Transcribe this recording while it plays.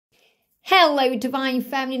Hello Divine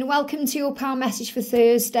Feminine, welcome to your power message for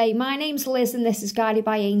Thursday. My name's Liz and this is Guided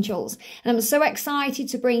by Angels, and I'm so excited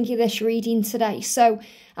to bring you this reading today. So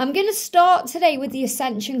I'm going to start today with the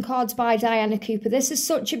Ascension cards by Diana Cooper. This is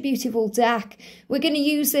such a beautiful deck. We're going to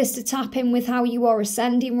use this to tap in with how you are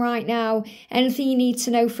ascending right now, anything you need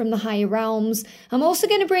to know from the higher realms. I'm also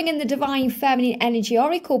going to bring in the Divine Feminine Energy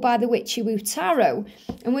Oracle by the Witchy Tarot,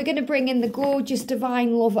 and we're going to bring in the gorgeous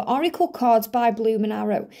Divine Lover Oracle cards by Bloom and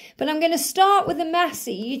Arrow. But I'm going to start with a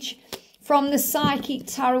message from the Psychic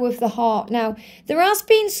Tarot of the Heart. Now, there has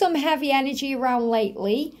been some heavy energy around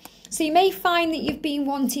lately, so you may find that you've been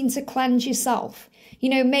wanting to cleanse yourself. You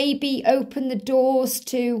know, maybe open the doors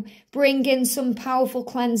to bring in some powerful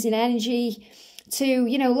cleansing energy, to,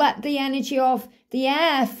 you know, let the energy of the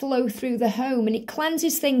air flow through the home, and it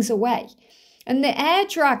cleanses things away. And the air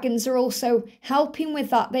dragons are also helping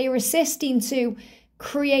with that. They are assisting to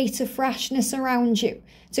create a freshness around you,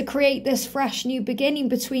 to create this fresh new beginning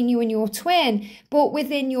between you and your twin, but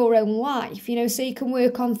within your own life, you know, so you can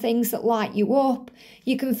work on things that light you up.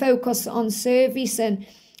 You can focus on service and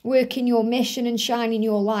working your mission and shining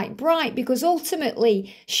your light bright, because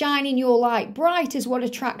ultimately shining your light bright is what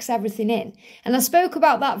attracts everything in. And I spoke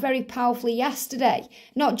about that very powerfully yesterday,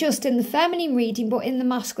 not just in the feminine reading, but in the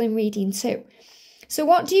masculine reading too. So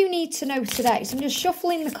what do you need to know today? So I'm just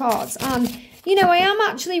shuffling the cards, and you know, I am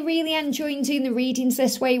actually really enjoying doing the readings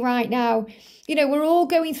this way right now. You know, we're all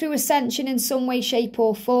going through ascension in some way, shape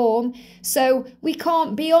or form, so we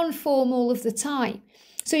can't be on form all of the time.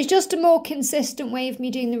 So it's just a more consistent way of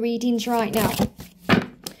me doing the readings right now.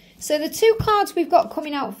 So the two cards we've got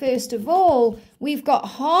coming out first of all, we've got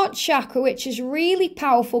Heart Chakra, which is really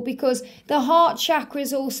powerful because the Heart Chakra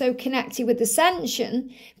is also connected with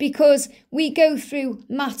Ascension, because we go through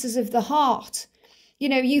matters of the heart. You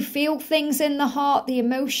know, you feel things in the heart, the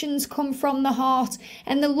emotions come from the heart,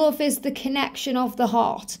 and the love is the connection of the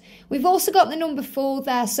heart. We've also got the number 4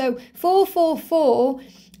 there, so 444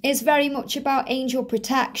 is very much about angel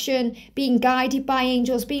protection, being guided by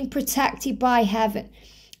angels, being protected by heaven.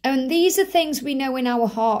 And these are things we know in our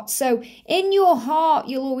heart. So in your heart,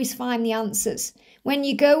 you'll always find the answers. When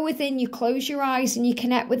you go within, you close your eyes and you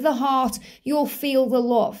connect with the heart, you'll feel the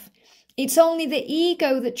love. It's only the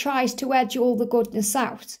ego that tries to edge all the goodness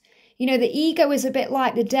out. You know, the ego is a bit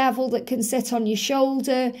like the devil that can sit on your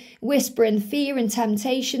shoulder, whispering fear and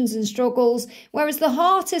temptations and struggles, whereas the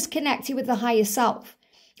heart is connected with the higher self.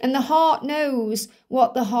 And the heart knows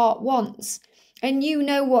what the heart wants, and you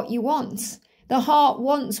know what you want. The heart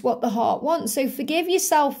wants what the heart wants. So forgive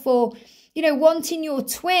yourself for, you know, wanting your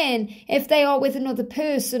twin if they are with another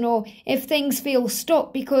person, or if things feel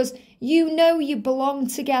stuck, because you know you belong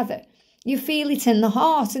together. You feel it in the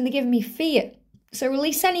heart, and they're giving me fear. So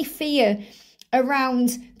release any fear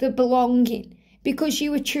around the belonging, because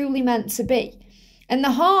you are truly meant to be. And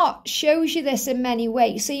the heart shows you this in many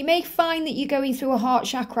ways. So you may find that you're going through a heart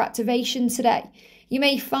chakra activation today. You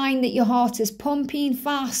may find that your heart is pumping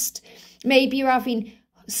fast. Maybe you're having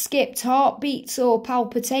skipped heartbeats or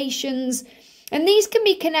palpitations. And these can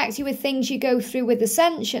be connected with things you go through with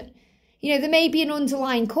Ascension. You know, there may be an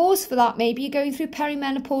underlying cause for that. Maybe you're going through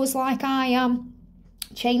perimenopause like I am,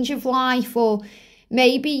 change of life, or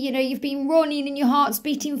maybe, you know, you've been running and your heart's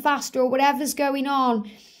beating faster, or whatever's going on.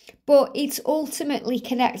 But it's ultimately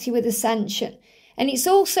connected with Ascension. And it's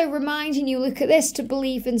also reminding you, look at this, to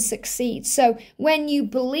believe and succeed. So when you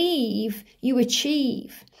believe, you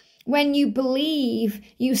achieve. When you believe,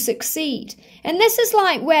 you succeed. And this is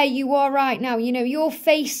like where you are right now. You know, you're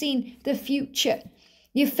facing the future.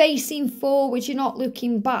 You're facing forward. You're not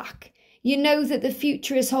looking back. You know that the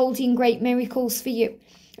future is holding great miracles for you.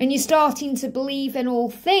 And you're starting to believe in all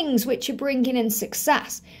things which are bringing in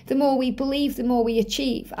success. The more we believe, the more we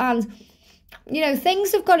achieve. And, you know,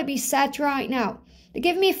 things have got to be said right now. They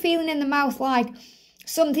give me a feeling in the mouth like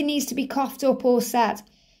something needs to be coughed up or said.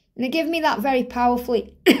 And they give me that very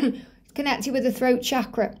powerfully, connected with the throat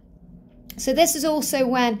chakra. So this is also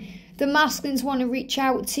when the masculines want to reach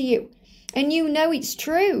out to you. And you know it's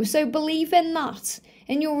true. So believe in that,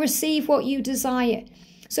 and you'll receive what you desire.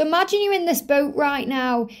 So imagine you're in this boat right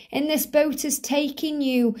now, and this boat is taking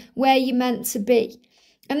you where you're meant to be.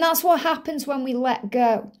 And that's what happens when we let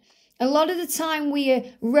go. A lot of the time we are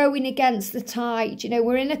rowing against the tide. You know,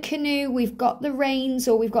 we're in a canoe, we've got the reins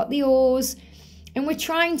or we've got the oars, and we're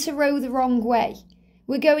trying to row the wrong way.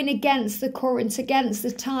 We're going against the current, against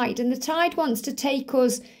the tide, and the tide wants to take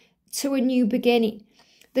us to a new beginning.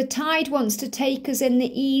 The tide wants to take us in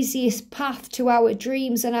the easiest path to our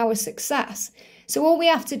dreams and our success. So all we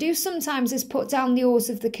have to do sometimes is put down the oars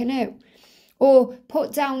of the canoe, or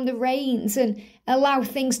put down the reins and allow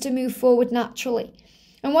things to move forward naturally.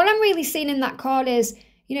 And what I'm really seeing in that card is,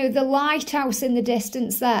 the lighthouse in the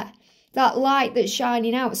distance there. That light that's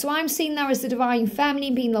shining out. So I'm seeing there as the divine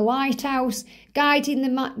feminine being the lighthouse, guiding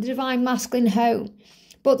the divine masculine home.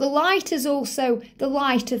 But the light is also the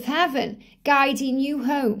light of heaven, guiding you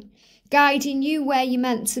home, guiding you where you're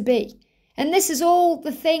meant to be. And this is all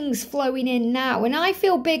the things flowing in now. And I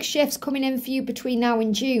feel big shifts coming in for you between now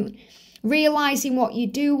and June. Realising what you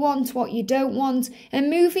do want, what you don't want, and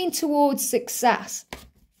moving towards success.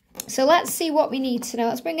 So let's see what we need to know.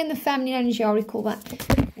 Let's bring in the Feminine Energy Oracle then.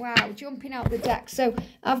 Wow, jumping out the deck. So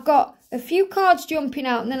I've got a few cards jumping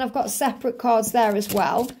out, and then I've got separate cards there as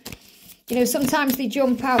well. Sometimes they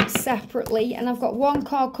jump out separately, and I've got one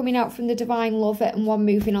card coming out from the Divine Lover and one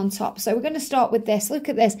moving on top. So we're going to start with this. Look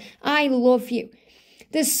at this. I love you.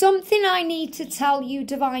 There's something I need to tell you,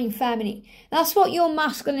 Divine Feminine. That's what your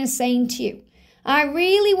masculine is saying to you. I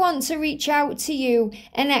really want to reach out to you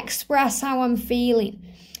and express how I'm feeling.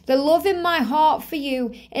 The love in my heart for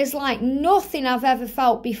you is like nothing I've ever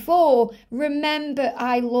felt before. Remember,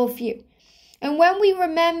 I love you. And when we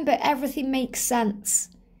remember, everything makes sense.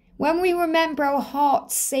 When we remember, our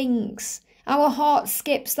heart sings. Our heart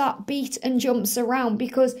skips that beat and jumps around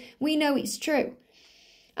because we know it's true.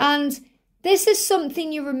 And this is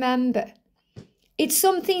something you remember. It's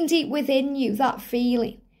something deep within you, that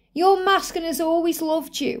feeling. Your masculine has always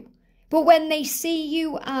loved you. But when they see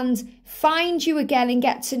you and find you again and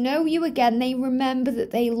get to know you again, they remember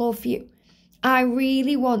that they love you. I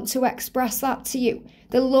really want to express that to you.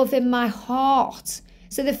 The love in my heart.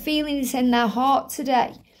 So the feeling is in their heart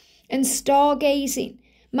today. And stargazing.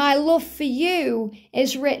 My love for you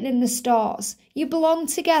is written in the stars. You belong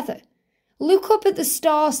together. Look up at the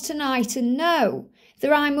stars tonight and know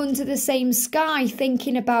that I'm under the same sky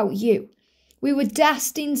thinking about you. We were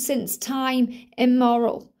destined since time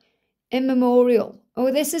immemorial.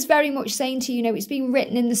 Oh, this is very much saying to you, it's been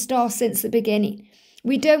written in the stars since the beginning.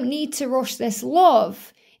 We don't need to rush this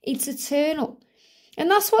love. It's eternal. And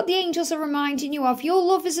that's what the angels are reminding you of. Your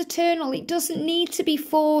love is eternal. It doesn't need to be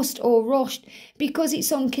forced or rushed because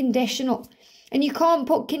it's unconditional. And you can't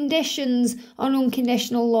put conditions on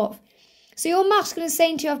unconditional love. So your masculine is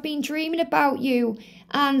saying to you, I've been dreaming about you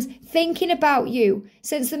and thinking about you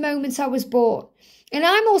since the moment I was born. And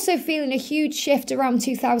I'm also feeling a huge shift around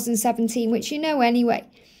 2017, which you know anyway.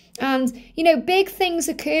 And, big things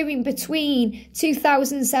occurring between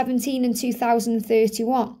 2017 and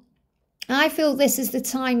 2031. I feel this is the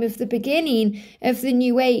time of the beginning of the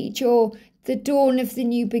new age or the dawn of the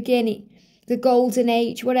new beginning, the golden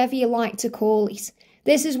age, whatever you like to call it.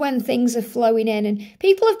 This is when things are flowing in. And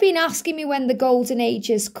people have been asking me when the golden age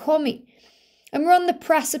is coming. And we're on the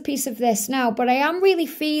precipice of this now, but I am really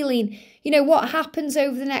feeling, what happens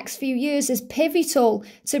over the next few years is pivotal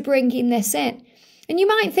to bringing this in. And you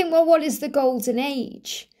might think, well, what is the golden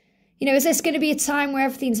age? Is this going to be a time where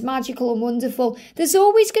everything's magical and wonderful? There's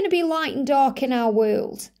always going to be light and dark in our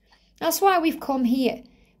world. That's why we've come here.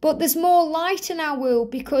 But there's more light in our world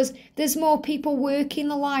because there's more people working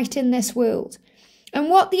the light in this world. And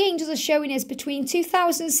what the angels are showing is between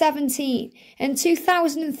 2017 and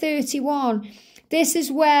 2031, this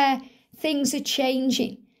is where things are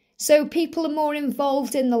changing. So people are more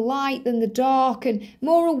involved in the light than the dark and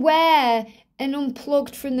more aware and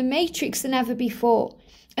unplugged from the matrix than ever before.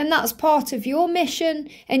 And that's part of your mission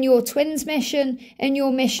and your twins' mission and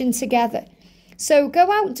your mission together. So go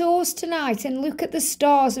outdoors tonight and look at the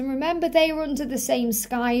stars and remember they are under the same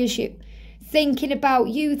sky as you, thinking about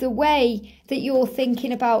you the way that you're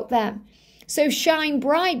thinking about them. So shine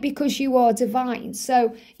bright because you are divine.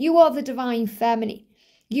 So you are the divine feminine.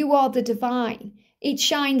 You are the divine. It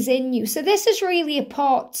shines in you. So this is really a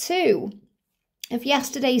part 2 of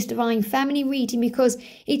yesterday's divine feminine reading because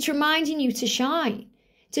it's reminding you to shine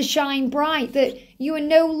bright, that you are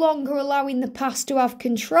no longer allowing the past to have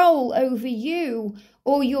control over you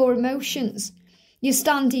or your emotions. You're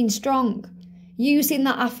standing strong. Using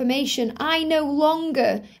that affirmation, I no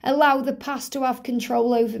longer allow the past to have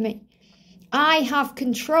control over me. I have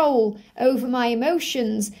control over my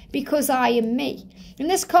emotions because I am me. And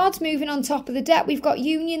this card's moving on top of the deck. We've got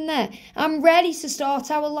union there. I'm ready to start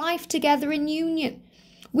our life together in union.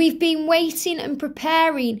 We've been waiting and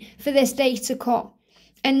preparing for this day to come.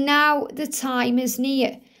 And now the time is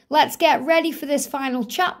near. Let's get ready for this final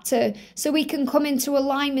chapter so we can come into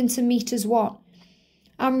alignment and meet as one.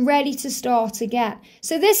 I'm ready to start again.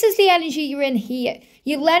 So this is the energy you're in here.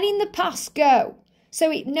 You're letting the past go.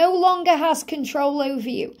 So it no longer has control over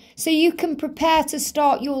you. So you can prepare to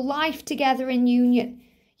start your life together in union.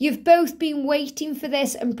 You've both been waiting for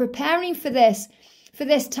this and preparing for this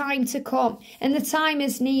time to come. And the time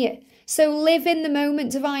is near. So live in the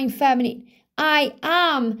moment, divine feminine. I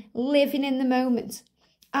am living in the moment.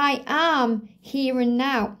 I am here and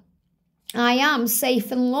now. I am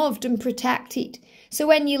safe and loved and protected. So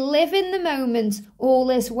when you live in the moment, all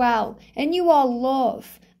is well, and you are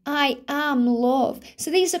love. I am love. So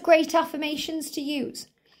these are great affirmations to use.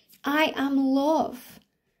 I am love.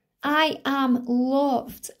 I am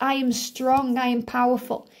loved. I am strong. I am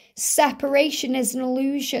powerful. Separation is an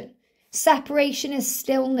illusion. Separation is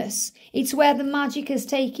stillness. It's where the magic is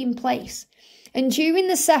taking place. And during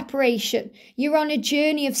the separation, you're on a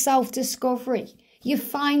journey of self-discovery. You're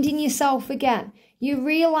finding yourself again. You're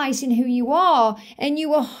realizing who you are, and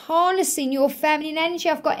you are harnessing your feminine energy.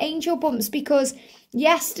 I've got angel bumps because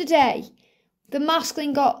yesterday the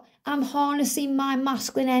masculine got, I'm harnessing my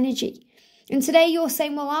masculine energy. And today you're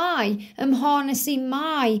saying, well, I am harnessing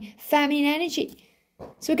my feminine energy.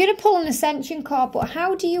 So we're going to pull an Ascension card, but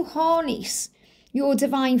how do you harness your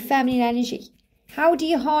divine feminine energy? How do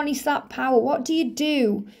you harness that power? What do you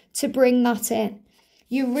do to bring that in?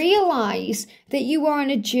 You realize that you are on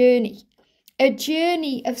a journey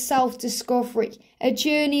of self-discovery, a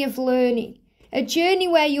journey of learning, a journey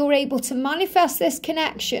where you're able to manifest this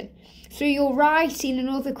connection through your writing and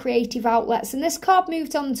other creative outlets. And this card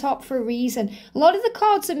moved on top for a reason. A lot of the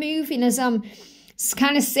cards are moving as I'm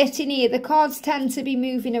kind of sitting here. The cards tend to be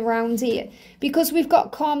moving around here because we've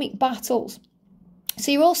got karmic battles.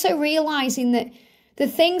 So you're also realizing that the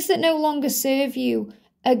things that no longer serve you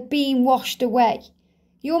are being washed away.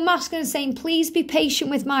 Your masculine is saying, please be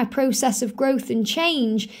patient with my process of growth and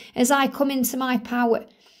change as I come into my power.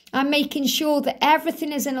 I'm making sure that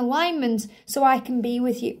everything is in alignment so I can be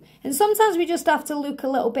with you. And sometimes we just have to look a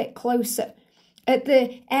little bit closer at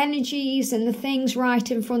the energies and the things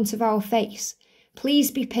right in front of our face.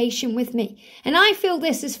 Please be patient with me. And I feel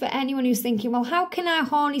this is for anyone who's thinking, well, how can I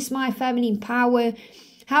harness my feminine power?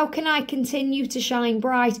 How can I continue to shine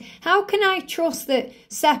bright? How can I trust that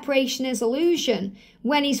separation is illusion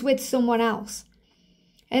when he's with someone else?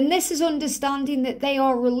 And this is understanding that they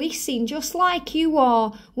are releasing, just like you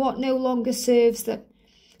are, what no longer serves them.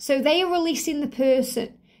 So they are releasing the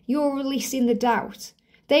person, you're releasing the doubt.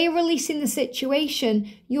 They are releasing the situation,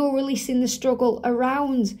 you're releasing the struggle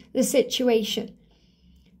around the situation.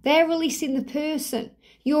 They're releasing the person,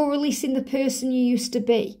 you're releasing the person you used to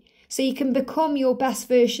be. So you can become your best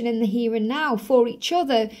version in the here and now for each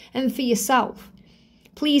other and for yourself.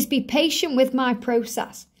 Please be patient with my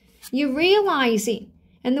process. You're realizing,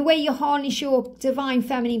 and the way you harness your divine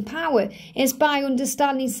feminine power is by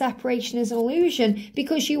understanding separation as an illusion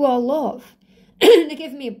because you are love. They're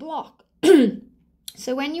giving me a block.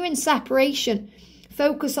 So when you're in separation,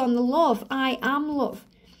 focus on the love. I am love.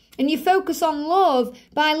 And you focus on love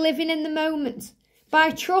by living in the moment,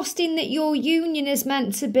 by trusting that your union is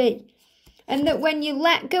meant to be. And that when you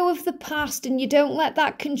let go of the past and you don't let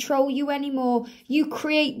that control you anymore, you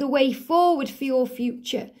create the way forward for your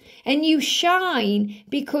future. And you shine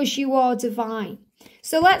because you are divine.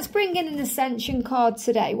 So let's bring in an Ascension card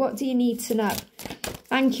today. What do you need to know?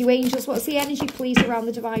 Thank you, angels. What's the energy, please, around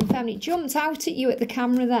the divine feminine? It jumped out at you at the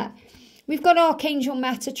camera there. We've got Archangel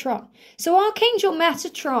Metatron. So Archangel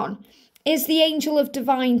Metatron is the angel of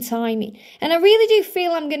divine timing. And I really do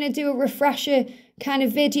feel I'm going to do a refresher kind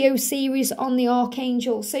of video series on the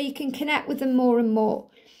archangels so you can connect with them more and more.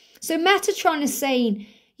 So Metatron is saying,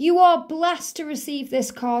 you are blessed to receive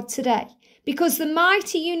this card today because the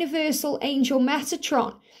mighty universal angel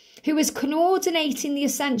Metatron, who is coordinating the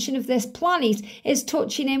ascension of this planet, is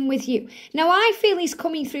touching in with you. Now I feel he's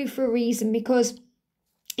coming through for a reason because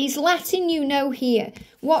he's letting you know here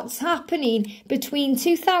what's happening between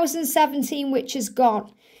 2017, which is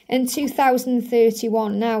gone, and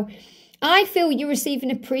 2031. Now, I feel you're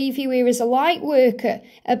receiving a preview here as a light worker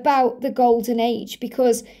about the golden age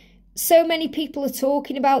because so many people are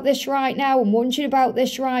talking about this right now and wondering about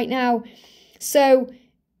this right now. So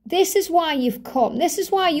this is why you've come. This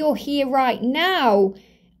is why you're here right now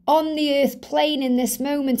on the earth plane in this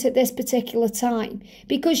moment at this particular time,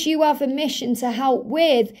 because you have a mission to help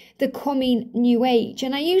with the coming new age.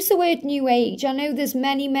 And I use the word new age. I know there's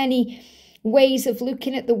many ways of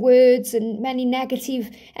looking at the words and many negative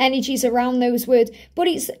energies around those words, but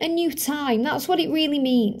it's a new time. That's what it really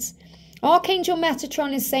means. Archangel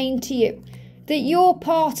Metatron is saying to you that you're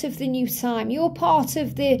part of the new time. You're part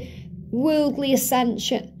of the worldly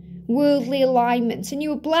ascension, worldly alignment, and you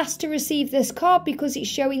were blessed to receive this card because it's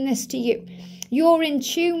showing this to you. You're in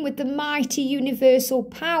tune with the mighty universal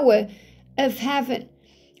power of heaven.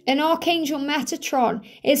 And Archangel Metatron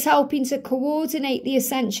is helping to coordinate the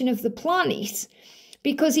ascension of the planet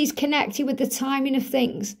because he's connected with the timing of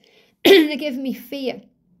things. They're giving me fear.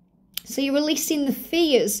 So you're releasing the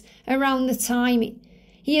fears around the timing.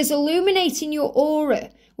 He is illuminating your aura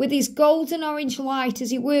with his golden orange light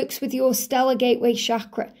as he works with your stellar gateway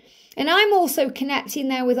chakra. And I'm also connecting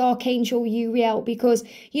there with Archangel Uriel because,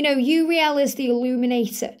 Uriel is the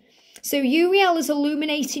illuminator. So Uriel is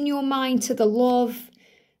illuminating your mind to the love,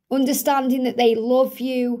 understanding that they love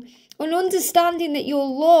you, and understanding that your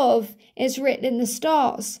love is written in the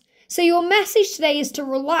stars. So your message today is to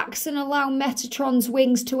relax and allow Metatron's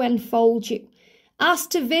wings to enfold you.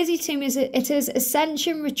 Ask to visit him at his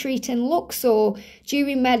Ascension retreat in Luxor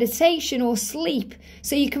during meditation or sleep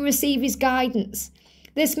so you can receive his guidance.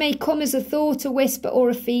 This may come as a thought, a whisper, or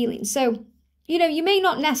a feeling. So, you may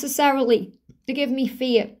not necessarily, forgive me,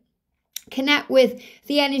 fear, connect with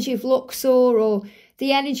the energy of Luxor or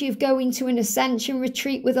the energy of going to an Ascension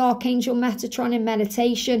retreat with Archangel Metatron in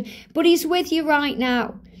meditation, but he's with you right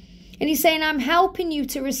now. And he's saying, I'm helping you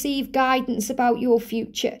to receive guidance about your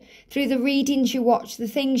future through the readings you watch, the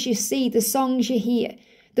things you see, the songs you hear,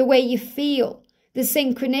 the way you feel, the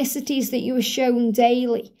synchronicities that you are shown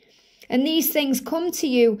daily. And these things come to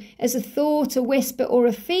you as a thought, a whisper, or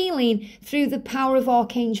a feeling through the power of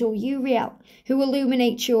Archangel Uriel, who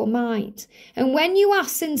illuminates your mind. And when you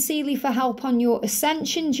ask sincerely for help on your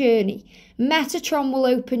ascension journey, Metatron will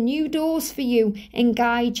open new doors for you and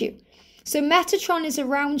guide you. So Metatron is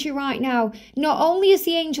around you right now, not only as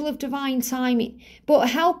the angel of divine timing, but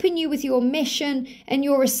helping you with your mission and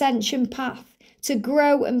your ascension path to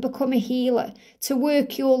grow and become a healer, to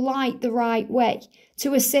work your light the right way,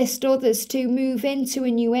 to assist others to move into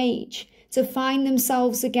a new age, to find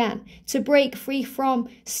themselves again, to break free from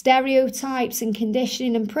stereotypes and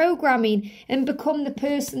conditioning and programming and become the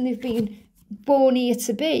person they've been born here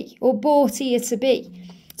to be or brought here to be.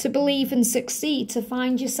 To believe and succeed, to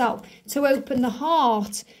find yourself, to open the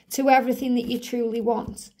heart to everything that you truly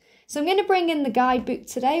want. So I'm going to bring in the guidebook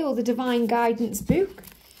today, or the Divine Guidance book.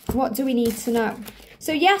 What do we need to know?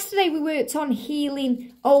 So yesterday we worked on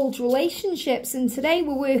healing old relationships, and today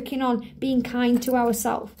we're working on being kind to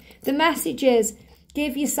ourselves. The message is,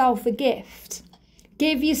 give yourself a gift.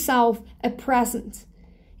 Give yourself a present.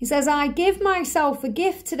 He says, I give myself a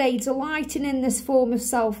gift today, delighting in this form of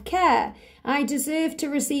self-care. I deserve to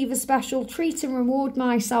receive a special treat and reward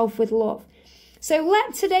myself with love. So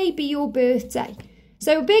let today be your birthday.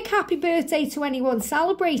 So a big happy birthday to anyone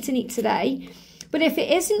celebrating it today. But if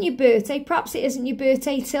it isn't your birthday, perhaps it isn't your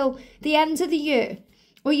birthday till the end of the year,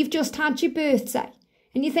 or you've just had your birthday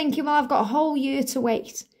and you're thinking, well, I've got a whole year to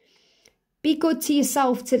wait. Be good to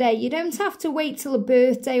yourself today. You don't have to wait till a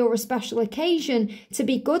birthday or a special occasion to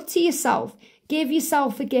be good to yourself. Give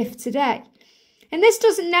yourself a gift today. And this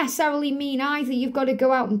doesn't necessarily mean either you've got to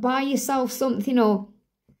go out and buy yourself something or,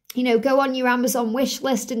 go on your Amazon wish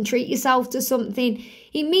list and treat yourself to something.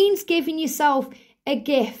 It means giving yourself a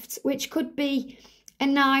gift, which could be a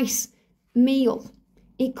nice meal.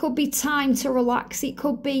 It could be time to relax. It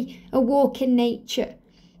could be a walk in nature.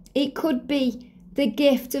 It could be the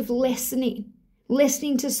gift of listening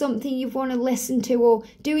to something you've wanted to listen to, or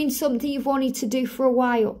doing something you've wanted to do for a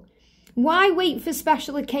while. Why wait for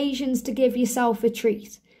special occasions to give yourself a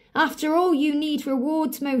treat? After all, you need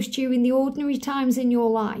rewards most during the ordinary times in your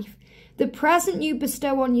life. The present you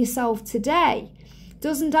bestow on yourself today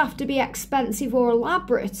doesn't have to be expensive or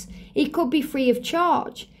elaborate. It could be free of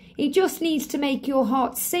charge. It just needs to make your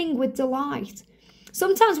heart sing with delight.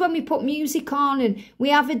 Sometimes when we put music on and we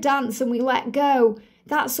have a dance and we let go,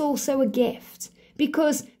 that's also a gift,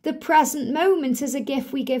 because the present moment is a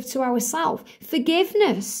gift we give to ourselves.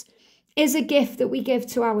 Forgiveness is a gift that we give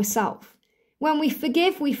to ourselves. When we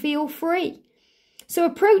forgive, we feel free. So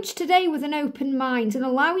approach today with an open mind and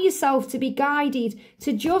allow yourself to be guided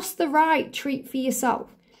to just the right treat for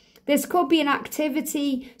yourself. This could be an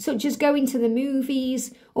activity such as going to the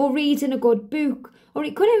movies or reading a good book, or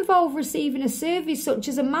it could involve receiving a service such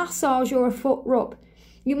as a massage or a foot rub.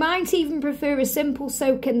 You might even prefer a simple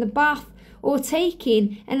soak in the bath or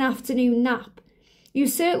taking an afternoon nap. You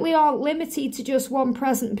certainly aren't limited to just one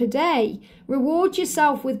present per day. Reward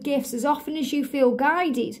yourself with gifts as often as you feel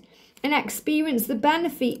guided and experience the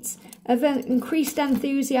benefits of an increased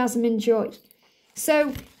enthusiasm and joy.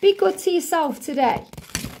 So be good to yourself today.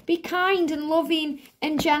 Be kind and loving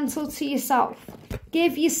and gentle to yourself.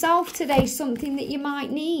 Give yourself today something that you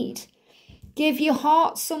might need. Give your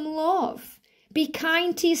heart some love. Be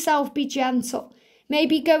kind to yourself, be gentle.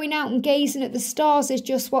 Maybe going out and gazing at the stars is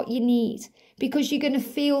just what you need, because you're going to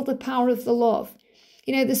feel the power of the love.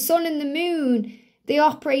 The sun and the moon, they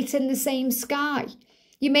operate in the same sky.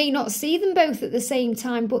 You may not see them both at the same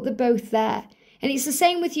time, but they're both there. And it's the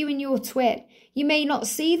same with you and your twin. You may not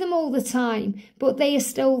see them all the time, but they are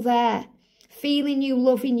still there. feeling you,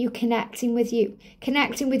 loving you, connecting with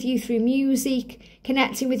you through music,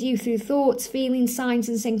 connecting with you through thoughts, feelings, signs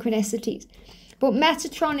and synchronicities. But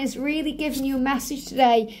Metatron is really giving you a message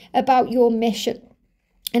today about your mission.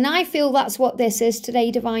 And I feel that's what this is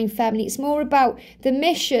today, Divine Feminine. It's more about the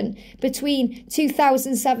mission between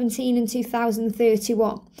 2017 and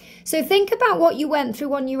 2031. So think about what you went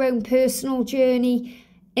through on your own personal journey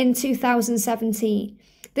in 2017.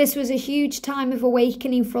 This was a huge time of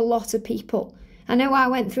awakening for a lot of people. I know I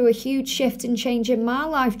went through a huge shift and change in my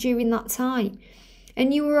life during that time.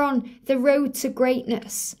 And you were on the road to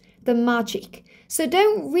greatness, the magic. So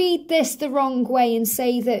don't read this the wrong way and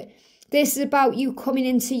say that this is about you coming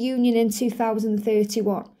into union in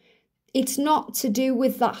 2031. It's not to do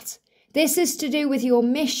with that. This is to do with your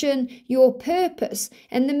mission, your purpose,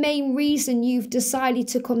 and the main reason you've decided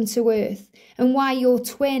to come to Earth and why your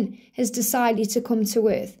twin has decided to come to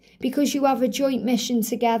Earth, because you have a joint mission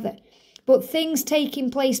together. But things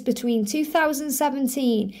taking place between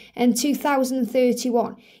 2017 and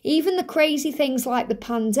 2031, even the crazy things like the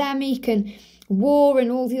pandemic and war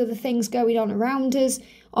and all the other things going on around us,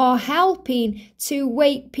 are helping to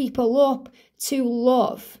wake people up to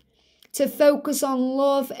love, to focus on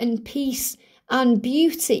love and peace and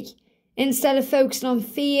beauty instead of focusing on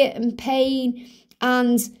fear and pain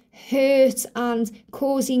and hurt and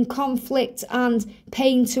causing conflict and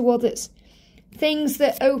pain to others. Things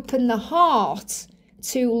that open the heart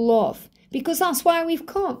to love, because that's why we've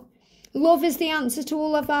come. Love is the answer to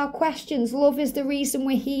all of our questions. Love is the reason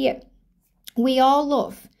we're here. We are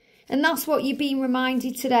love. And that's what you're being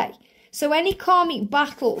reminded today. So any karmic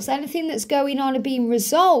battles, anything that's going on are being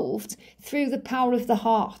resolved through the power of the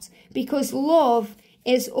heart, because love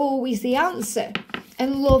is always the answer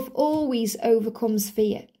and love always overcomes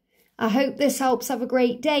fear. I hope this helps. Have a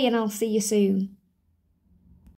great day and I'll see you soon.